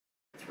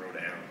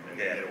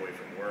they get away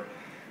from work,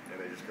 and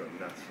they just go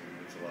nuts.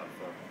 And it's a lot of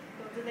fun.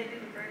 Well, did they do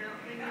the burnout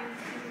thing?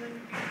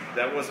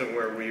 That wasn't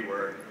where we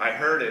were. I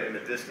heard it in the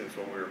distance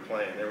when we were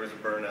playing. There was a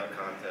burnout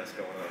contest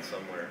going on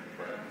somewhere,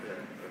 but yeah,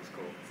 it was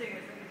cool. So you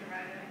guys didn't get to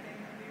ride anything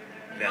when you were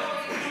there? No,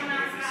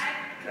 unfortunately, it was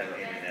kind of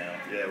in and out.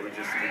 Yeah, we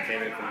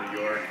came in from New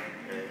York,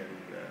 and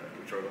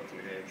we drove up to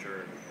New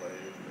Hampshire, and we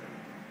played, and then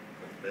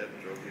went to bed and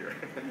drove here.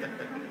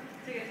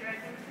 So you guys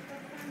ride things?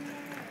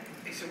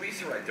 Hey, so we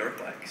used to ride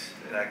dirt bikes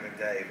back in the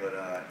day, but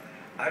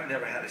I've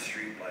never had a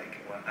street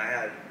bike.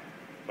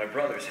 My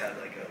brothers had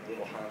like a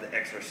little Honda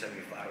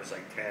XR75. I was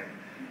like 10,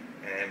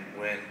 and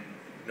when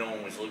no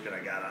one was looking, I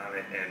got on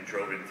it and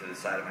drove it into the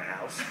side of my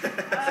house. so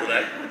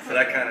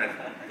that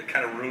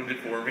kind of ruined it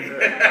for me.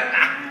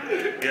 Yeah,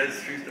 it's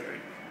a true story.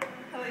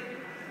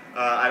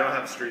 I don't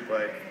have a street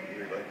bike.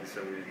 Like you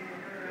said, we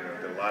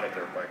did a lot of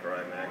dirt bike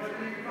riding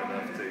actually,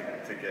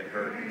 enough to get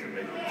hurt to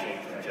make me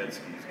change to jet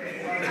skis.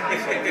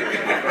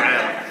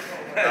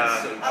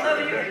 That's so true. Although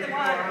when you hit the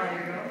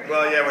water.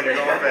 Well, yeah, when you're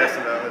going fast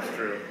enough, that's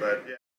true. But yeah.